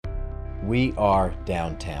We are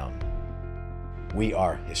downtown. We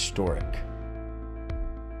are historic.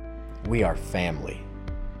 We are family.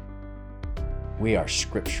 We are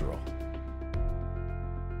scriptural.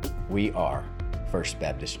 We are First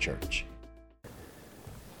Baptist Church.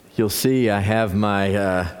 You'll see I have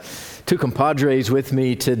my two compadres with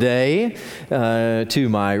me today. To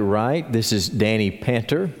my right, this is Danny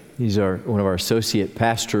Panter. He's one of our associate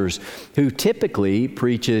pastors who typically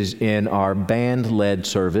preaches in our band-led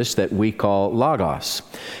service that we call Logos.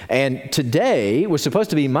 And today was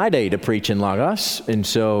supposed to be my day to preach in Logos, and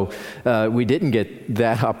so we didn't get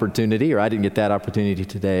that opportunity, or I didn't get that opportunity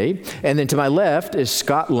today. And then to my left is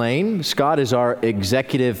Scott Lane. Scott is our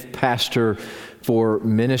executive pastor for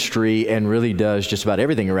ministry and really does just about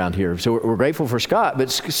everything around here. So we're grateful for Scott. But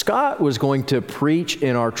Scott was going to preach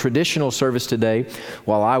in our traditional service today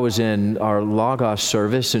while I was in our Logos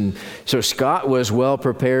service. And so Scott was well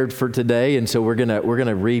prepared for today. And so we're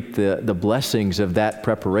gonna reap the blessings of that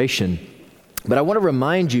preparation. But I want to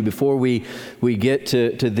remind you before we get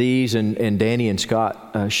to these and Danny and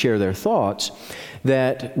Scott share their thoughts,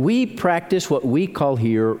 that we practice what we call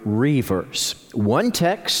here reverse. One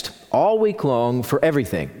text all week long for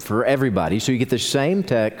everything, for everybody. So you get the same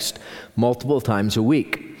text multiple times a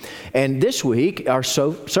week. And this week, our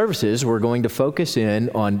services, we're going to focus in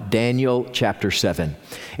on Daniel chapter 7.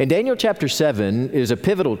 And Daniel chapter 7 is a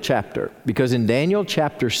pivotal chapter because in Daniel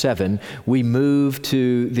chapter 7, we move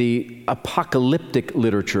to the apocalyptic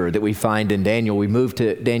literature that we find in Daniel. We move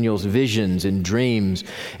to Daniel's visions and dreams,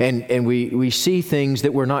 and we see things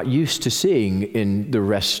that we're not used to seeing in the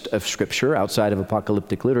rest of Scripture outside of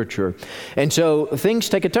apocalyptic literature. And so things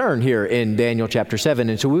take a turn here in Daniel chapter 7,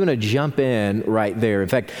 and so we're going to jump in right there. In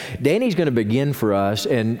fact, Danny's going to begin for us.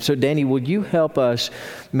 And so, Danny, would you help us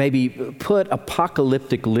maybe put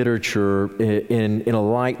apocalyptic literature in a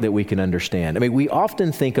light that we can understand? I mean, we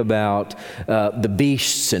often think about the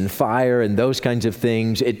beasts and fire and those kinds of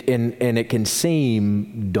things, and it can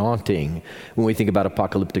seem daunting when we think about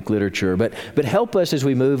apocalyptic literature. But help us as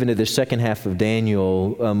we move into the second half of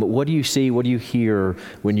Daniel. What do you see, what do you hear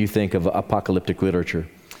when you think of apocalyptic literature?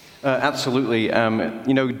 Absolutely.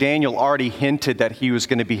 Daniel already hinted that he was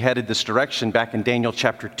going to be headed this direction back in Daniel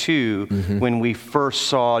chapter 2 when we first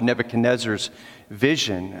saw Nebuchadnezzar's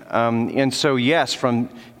vision. And so, yes, from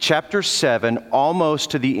chapter 7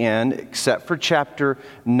 almost to the end, except for chapter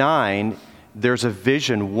 9, there's a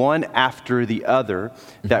vision, one after the other,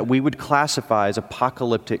 that we would classify as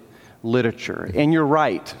apocalyptic literature. And you're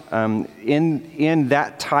right. In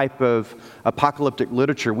that type of apocalyptic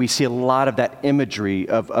literature, we see a lot of that imagery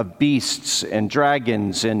of beasts and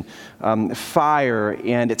dragons and fire,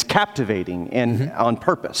 and it's captivating and on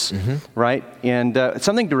purpose, right? And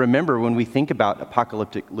something to remember when we think about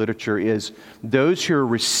apocalyptic literature is those who are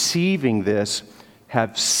receiving this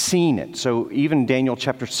have seen it. So even Daniel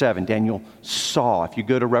chapter 7, Daniel saw. If you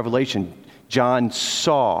go to Revelation, John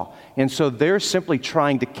saw. And so they're simply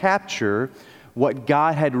trying to capture what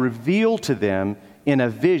God had revealed to them in a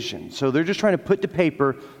vision. So they're just trying to put to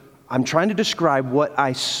paper, I'm trying to describe what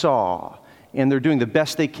I saw. And they're doing the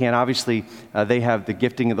best they can. Obviously, they have the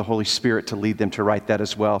gifting of the Holy Spirit to lead them to write that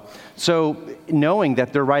as well. So knowing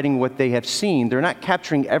that they're writing what they have seen, they're not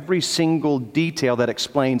capturing every single detail that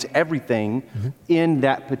explains everything in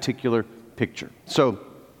that particular picture. So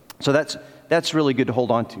that's really good to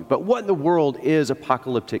hold on to. But what in the world is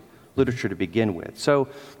apocalyptic literature to begin with? So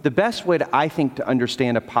the best way I think to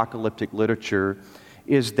understand apocalyptic literature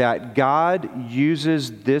is that God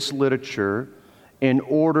uses this literature in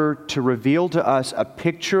order to reveal to us a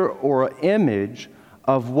picture or an image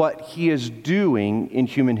of what He is doing in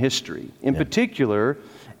human history. In particular,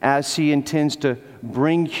 as He intends to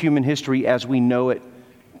bring human history as we know it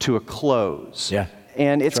to a close. Yeah.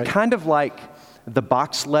 And it's kind of like the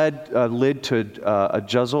box lid to a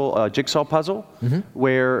jigsaw puzzle,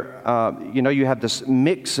 where you have this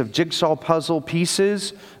mix of jigsaw puzzle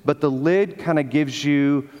pieces, but the lid kind of gives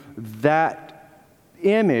you that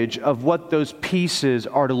image of what those pieces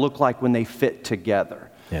are to look like when they fit together.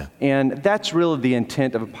 Yeah. And that's really the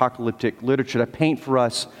intent of apocalyptic literature, to paint for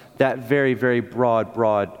us that very, very broad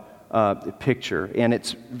picture. And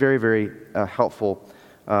it's very, very helpful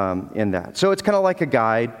in that. So it's kind of like a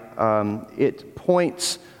guide. It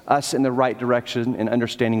points us in the right direction in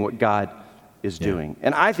understanding what God is doing.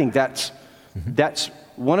 And I think that's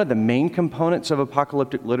one of the main components of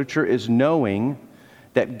apocalyptic literature, is knowing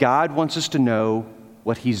that God wants us to know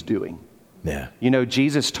what He's doing. Yeah.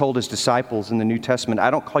 Jesus told His disciples in the New Testament, I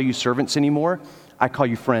don't call you servants anymore, I call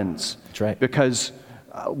you friends. That's right. Because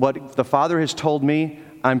what the Father has told me,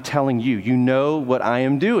 I'm telling you. You know what I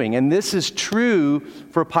am doing. And this is true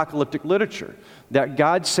for apocalyptic literature. that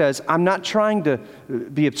God says, I'm not trying to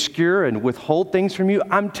be obscure and withhold things from you.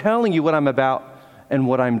 I'm telling you what I'm about and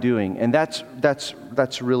what I'm doing. And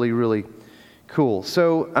that's really, really cool.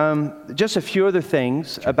 So just a few other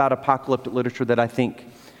things about apocalyptic literature that I think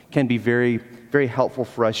can be very, very helpful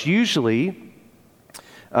for us. Usually,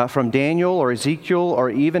 from Daniel or Ezekiel or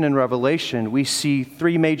even in Revelation, we see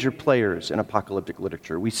three major players in apocalyptic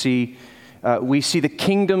literature. We see the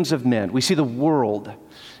kingdoms of men. We see the world.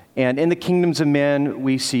 And in the kingdoms of men,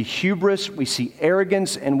 we see hubris, we see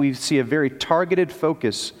arrogance, and we see a very targeted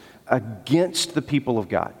focus against the people of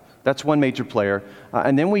God. That's one major player.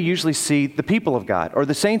 And then we usually see the people of God, or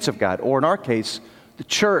the saints of God, or in our case, the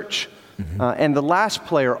church. And the last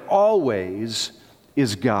player always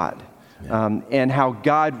is God, and how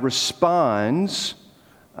God responds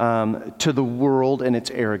to the world and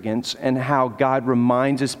its arrogance, and how God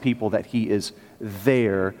reminds his people that he is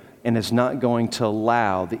there and is not going to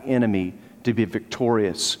allow the enemy to be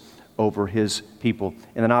victorious over his people.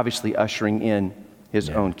 And then obviously ushering in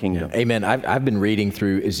his own kingdom. Yeah. Amen. I've been reading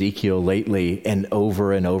through Ezekiel lately, and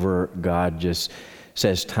over God just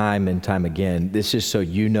says time and time again, this is so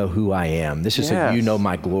you know who I am. This is so you know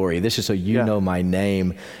my glory. This is so you know my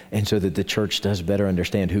name, and so that the church does better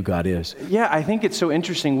understand who God is. Yeah, I think it's so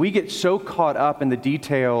interesting. We get so caught up in the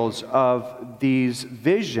details of these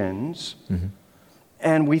visions,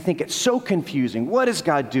 and we think it's so confusing. What is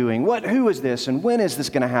God doing? Who is this? And when is this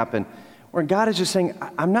going to happen? Where God is just saying,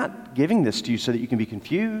 I'm not giving this to you so that you can be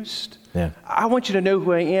confused. Yeah. I want you to know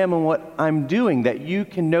who I am and what I'm doing, that you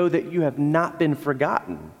can know that you have not been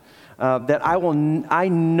forgotten. That I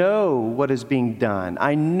know what is being done.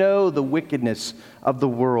 I know the wickedness of the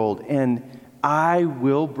world, and I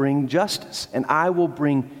will bring justice, and I will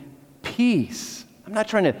bring peace. I'm not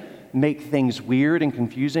trying to make things weird and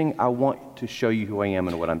confusing. I want to show you who I am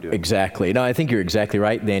and what I'm doing. Exactly. No, I think you're exactly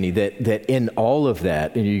right, Danny, that in all of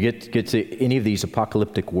that, and you get to any of these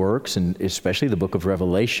apocalyptic works, and especially the book of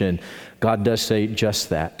Revelation, God does say just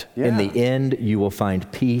that. Yeah. In the end, you will find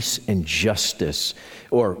peace and justice,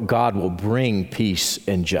 or God will bring peace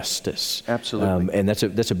and justice. Absolutely. And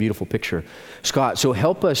that's a beautiful picture. Scott, so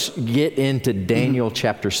help us get into Daniel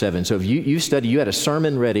chapter 7. So if you had a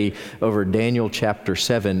sermon ready over Daniel chapter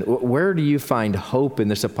 7. Where do you find hope in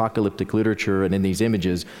this apocalyptic literature and in these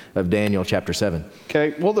images of Daniel chapter 7?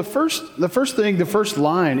 Okay, well, the first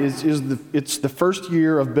line is it's the first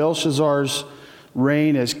year of Belshazzar's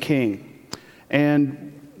reign as king.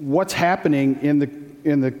 And what's happening in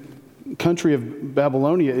the country of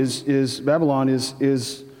Babylonia is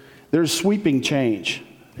there's sweeping change.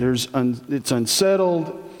 It's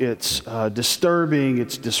unsettled, it's disturbing,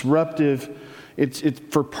 it's disruptive. It's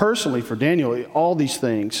personally for Daniel, all these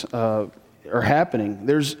things are happening.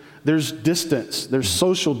 There's distance, there's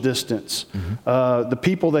social distance. The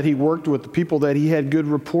people that he worked with, the people that he had good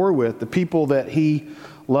rapport with, the people that he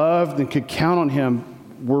loved and could count on him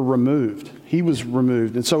were removed. He was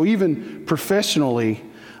removed. And so even professionally,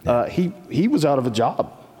 he was out of a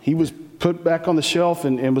job. He was put back on the shelf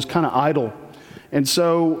and was kind of idle. And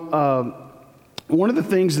so one of the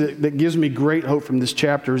things that gives me great hope from this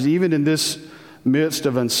chapter is even in this midst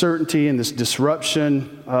of uncertainty and this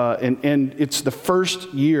disruption, and it's the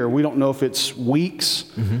first year. We don't know if it's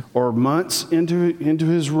weeks or months into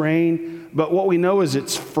his reign, but what we know is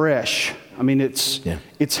it's fresh. I mean,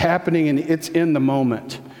 it's happening and it's in the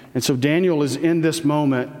moment. And so Daniel is in this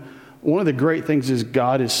moment. One of the great things is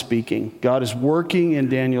God is speaking. God is working in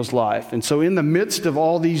Daniel's life. And so in the midst of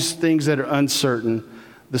all these things that are uncertain,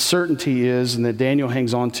 the certainty is, and that Daniel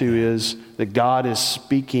hangs on to, is that God is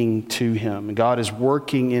speaking to him. And God is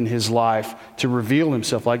working in his life to reveal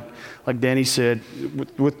himself, like Danny said,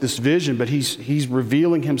 with this vision. But he's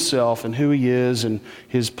revealing himself and who he is and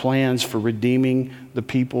his plans for redeeming the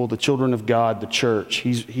people, the children of God, the church.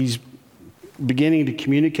 He's beginning to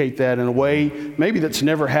communicate that in a way maybe that's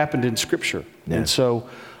never happened in Scripture. Yeah. And so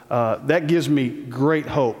that gives me great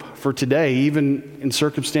hope for today, even in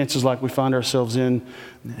circumstances like we find ourselves in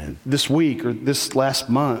this week or this last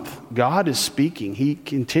month. God is speaking. He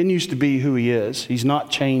continues to be who he is. He's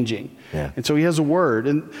not changing. Yeah. And so he has a word.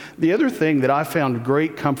 And the other thing that I found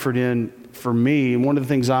great comfort in for me, and one of the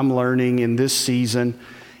things I'm learning in this season,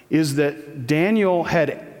 is that Daniel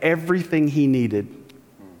had everything he needed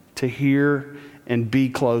to hear and be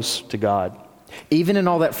close to God. Even in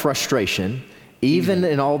all that frustration, even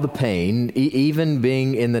in all the pain, even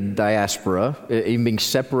being in the diaspora, even being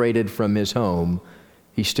separated from his home,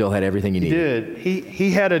 he still had everything he needed. He did.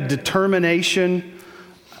 He had a determination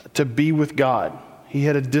to be with God. He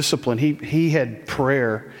had a discipline. He had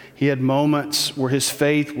prayer. He had moments where his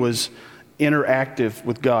faith was interactive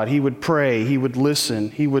with God. He would pray, he would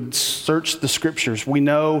listen, he would search the scriptures. We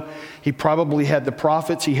know he probably had the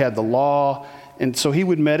prophets, he had the law, and so he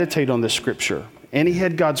would meditate on the scripture. And he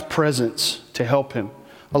had God's presence to help him.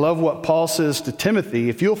 I love what Paul says to Timothy.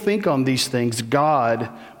 If you'll think on these things, God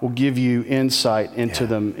will give you insight into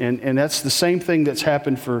them. And that's the same thing that's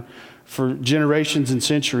happened for generations and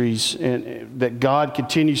centuries, and that God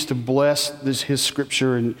continues to bless his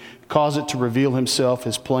scripture and cause it to reveal himself,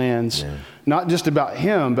 his plans, not just about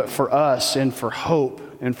him, but for us, and for hope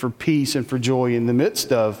and for peace and for joy in the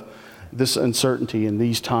midst of this uncertainty in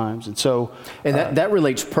these times. And so, and that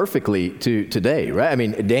relates perfectly to today, right? I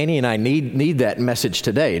mean, Danny and I need that message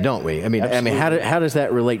today, don't we? I mean, how does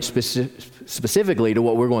that relate specifically to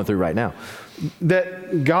what we're going through right now?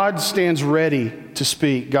 That God stands ready to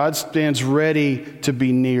speak. God stands ready to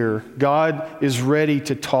be near. God is ready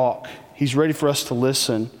to talk. He's ready for us to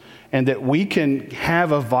listen, and that we can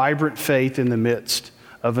have a vibrant faith in the midst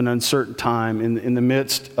of an uncertain time, in the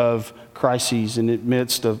midst of crises, in the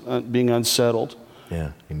midst of being unsettled.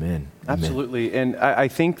 Yeah, amen. Absolutely. And I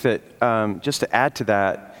think that just to add to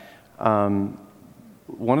that,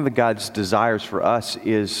 one of the God's desires for us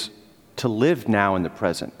is to live now in the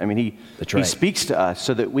present. I mean, he speaks to us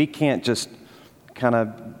so that we can't just kind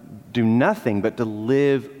of do nothing, but to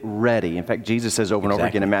live ready. In fact, Jesus says over and over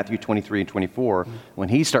again in Matthew 23 and 24, when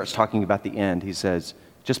he starts talking about the end, he says,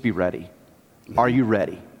 just be ready. Are you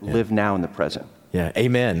ready? Live now in the present. Yeah,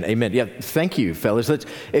 amen, amen. Yeah, thank you, fellas.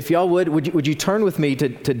 If y'all would you turn with me to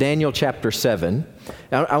Daniel chapter 7?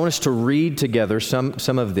 I want us to read together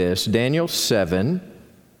some of this. Daniel 7,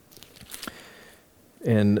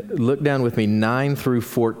 and look down with me 9 through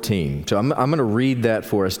 14. So I'm going to read that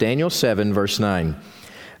for us. Daniel 7, verse 9.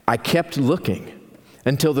 I kept looking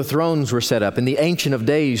until the thrones were set up, and the Ancient of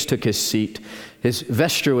Days took his seat. His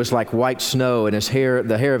vesture was like white snow, and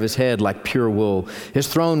the hair of his head like pure wool. His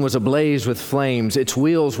throne was ablaze with flames. Its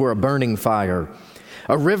wheels were a burning fire.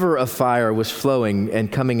 A river of fire was flowing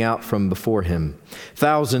and coming out from before him.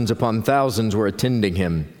 Thousands upon thousands were attending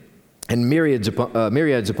him, and myriads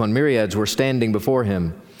upon myriads were standing before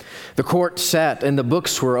him. The court sat, and the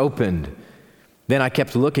books were opened. Then I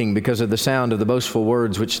kept looking because of the sound of the boastful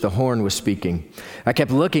words which the horn was speaking. I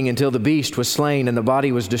kept looking until the beast was slain and the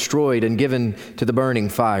body was destroyed and given to the burning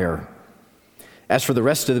fire. As for the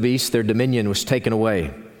rest of the beasts, their dominion was taken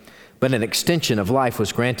away, but an extension of life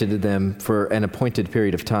was granted to them for an appointed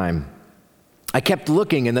period of time. I kept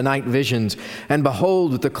looking in the night visions, and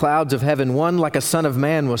behold, with the clouds of heaven, one like a son of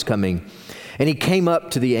man was coming. And he came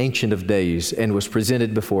up to the Ancient of Days and was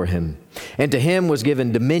presented before him. And to him was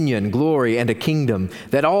given dominion, glory, and a kingdom,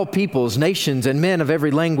 that all peoples, nations, and men of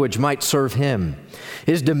every language might serve him.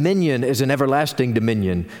 His dominion is an everlasting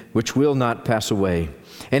dominion which will not pass away,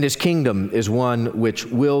 and his kingdom is one which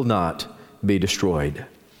will not be destroyed.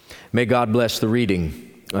 May God bless the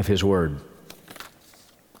reading of his word.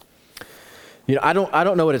 You know, I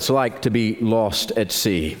don't know what it's like to be lost at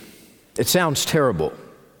sea. It sounds terrible.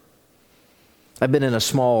 I've been in a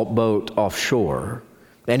small boat offshore,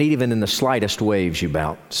 and even in the slightest waves you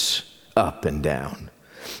bounce up and down.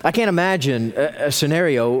 I can't imagine a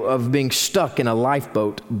scenario of being stuck in a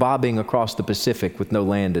lifeboat bobbing across the Pacific with no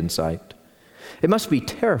land in sight. It must be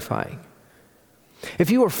terrifying. If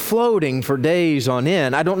you were floating for days on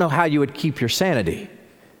end, I don't know how you would keep your sanity.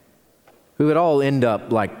 We would all end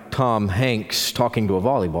up like Tom Hanks talking to a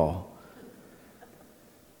volleyball.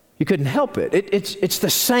 You couldn't help it. It's the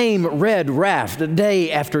same red raft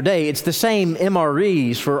day after day. It's the same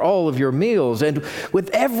MREs for all of your meals. And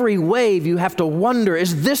with every wave, you have to wonder,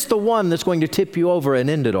 is this the one that's going to tip you over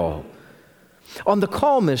and end it all? On the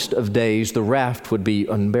calmest of days, the raft would be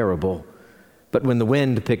unbearable. But when the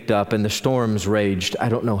wind picked up and the storms raged, I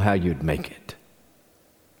don't know how you'd make it.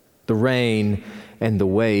 The rain and the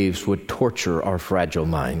waves would torture our fragile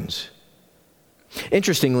minds.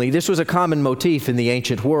 Interestingly, this was a common motif in the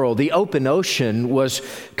ancient world. The open ocean was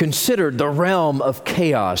considered the realm of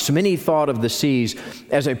chaos. Many thought of the seas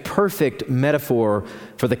as a perfect metaphor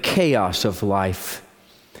for the chaos of life,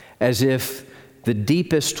 as if the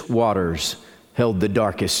deepest waters held the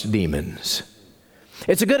darkest demons.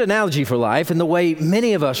 It's a good analogy for life in the way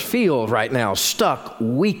many of us feel right now, stuck,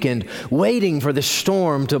 weakened, waiting for the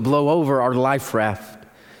storm to blow over our life raft.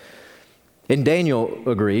 And Daniel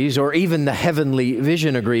agrees, or even the heavenly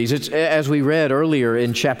vision agrees. It's as we read earlier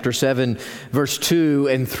in chapter 7, verse 2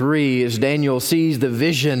 and 3, as Daniel sees the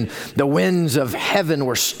vision, the winds of heaven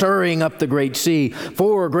were stirring up the great sea.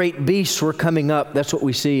 4 great beasts were coming up. That's what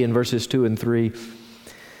we see in verses 2 and 3.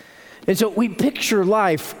 And so we picture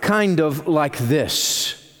life kind of like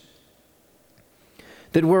this,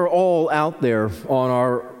 that we're all out there on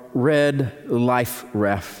our red life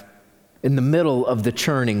raft in the middle of the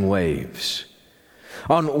churning waves.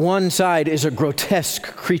 On one side is a grotesque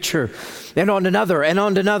creature, and on another, and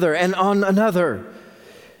on another, and on another.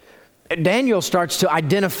 Daniel starts to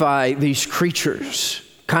identify these creatures,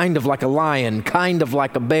 kind of like a lion, kind of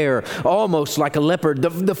like a bear, almost like a leopard.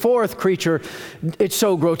 The fourth creature, it's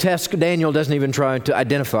so grotesque, Daniel doesn't even try to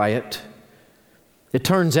identify it. It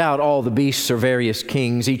turns out all the beasts are various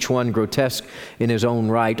kings, each one grotesque in his own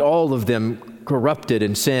right, all of them corrupted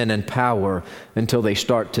in sin and power until they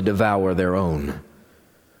start to devour their own.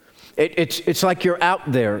 It's like you're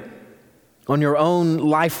out there on your own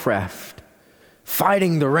life raft,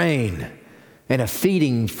 fighting the rain, and a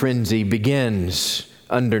feeding frenzy begins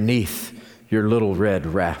underneath your little red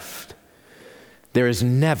raft. There is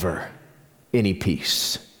never any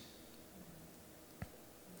peace.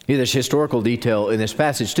 There's historical detail in this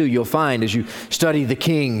passage too, you'll find as you study the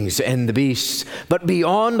kings and the beasts. But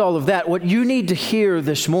beyond all of that, what you need to hear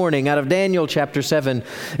this morning out of Daniel chapter 7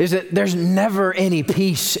 is that there's never any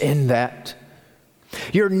peace in that.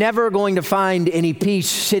 You're never going to find any peace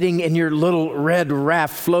sitting in your little red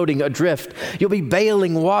raft floating adrift. You'll be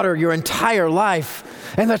bailing water your entire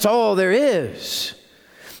life, and that's all there is.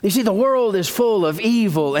 You see, the world is full of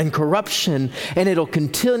evil and corruption, and it'll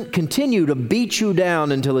continue to beat you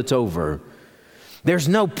down until it's over. There's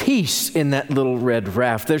no peace in that little red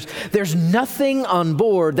raft. There's nothing on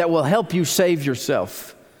board that will help you save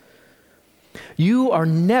yourself. You are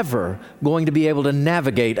never going to be able to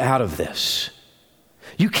navigate out of this.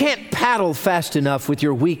 You can't paddle fast enough with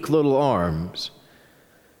your weak little arms.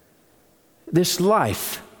 This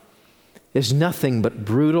life is nothing but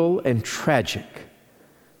brutal and tragic,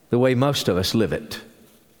 the way most of us live it.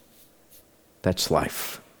 That's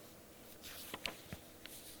life.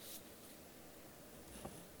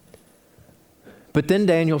 But then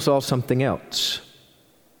Daniel saw something else.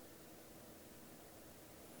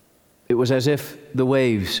 It was as if the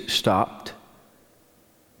waves stopped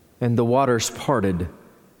and the waters parted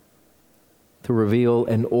to reveal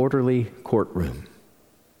an orderly courtroom.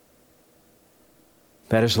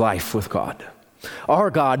 That is life with God.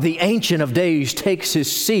 Our God, the Ancient of Days, takes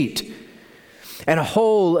his seat, and a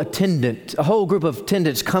whole group of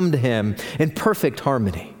attendants come to him in perfect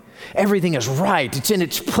harmony. Everything is right. It's in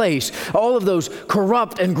its place. All of those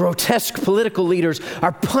corrupt and grotesque political leaders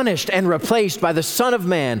are punished and replaced by the Son of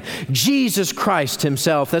Man, Jesus Christ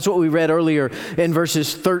himself. That's what we read earlier in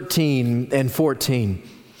verses 13 and 14.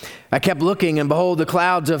 I kept looking, and behold, the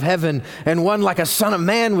clouds of heaven, and one like a son of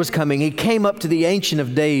man was coming. He came up to the Ancient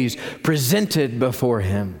of Days, presented before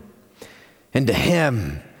him. And to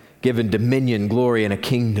him given dominion, glory, and a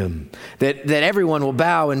kingdom, that everyone will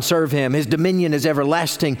bow and serve him. His dominion is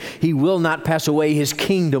everlasting. He will not pass away. His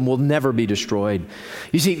kingdom will never be destroyed.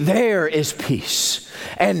 You see, there is peace.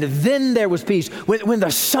 And then there was peace when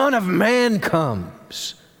the Son of Man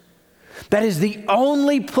comes. That is the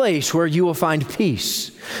only place where you will find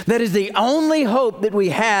peace. That is the only hope that we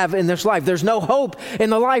have in this life. There's no hope in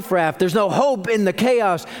the life raft. There's no hope in the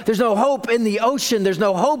chaos. There's no hope in the ocean. There's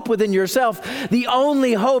no hope within yourself. The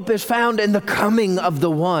only hope is found in the coming of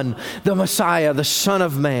the One, the Messiah, the Son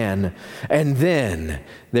of Man. And then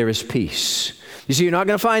there is peace. You see, you're not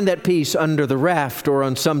going to find that peace under the raft or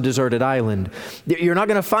on some deserted island. You're not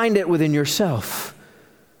going to find it within yourself.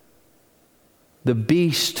 The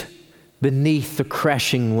beast beneath the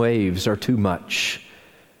crashing waves are too much,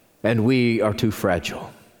 and we are too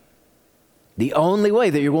fragile. The only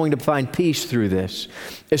way that you're going to find peace through this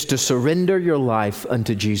is to surrender your life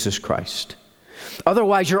unto Jesus Christ.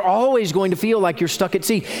 Otherwise, you're always going to feel like you're stuck at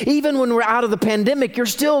sea. Even when we're out of the pandemic, you're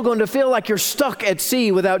still going to feel like you're stuck at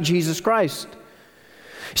sea without Jesus Christ.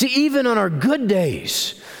 See, even on our good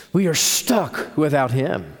days, we are stuck without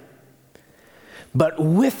him. But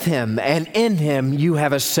with him and in him, you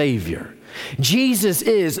have a Savior. Jesus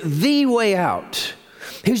is the way out.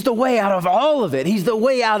 He's the way out of all of it. He's the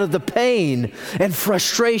way out of the pain and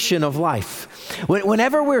frustration of life.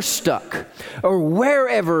 Whenever we're stuck, or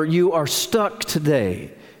wherever you are stuck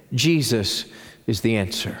today, Jesus is the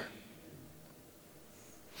answer.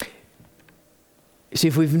 See,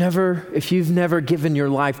 if you've never given your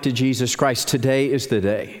life to Jesus Christ, today is the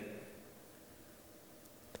day.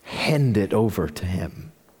 Hand it over to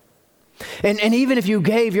him. And even if you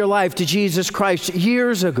gave your life to Jesus Christ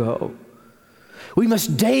years ago, we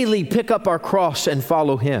must daily pick up our cross and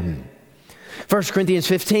follow him. 1 Corinthians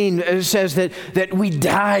 15 says that we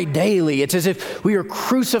die daily. It's as if we are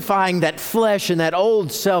crucifying that flesh and that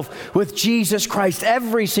old self with Jesus Christ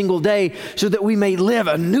every single day so that we may live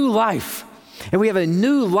a new life. And we have a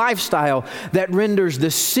new lifestyle that renders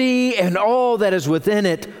the sea and all that is within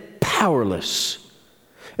it powerless.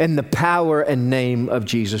 and the power and name of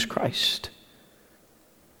Jesus Christ.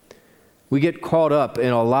 We get caught up in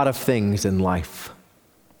a lot of things in life.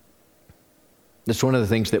 That's one of the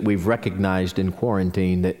things that we've recognized in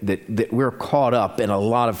quarantine, that we're caught up in a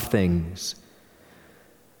lot of things.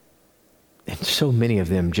 And so many of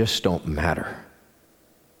them just don't matter.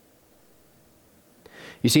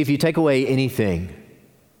 You see, if you take away anything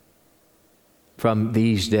from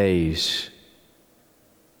these days,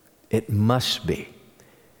 it must be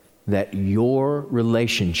that your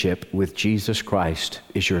relationship with Jesus Christ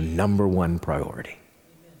is your number one priority.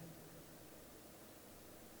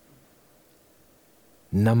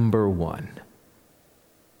 Number one.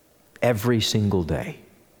 Every single day,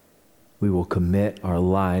 we will commit our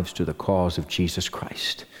lives to the cause of Jesus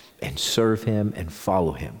Christ and serve Him and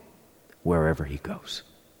follow Him wherever He goes.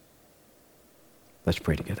 Let's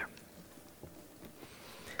pray together.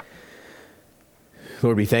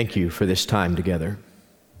 Lord, we thank You for this time together.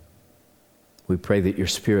 We pray that Your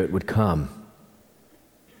Spirit would come,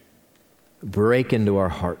 break into our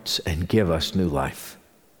hearts, and give us new life.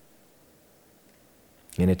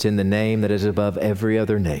 And it's in the name that is above every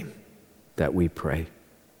other name that we pray.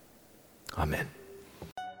 Amen.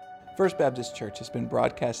 First Baptist Church has been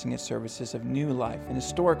broadcasting its services of new life and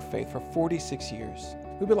historic faith for 46 years.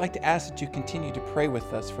 We would like to ask that you continue to pray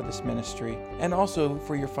with us for this ministry and also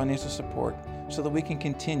for your financial support so that we can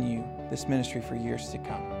continue this ministry for years to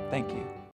come. Thank you.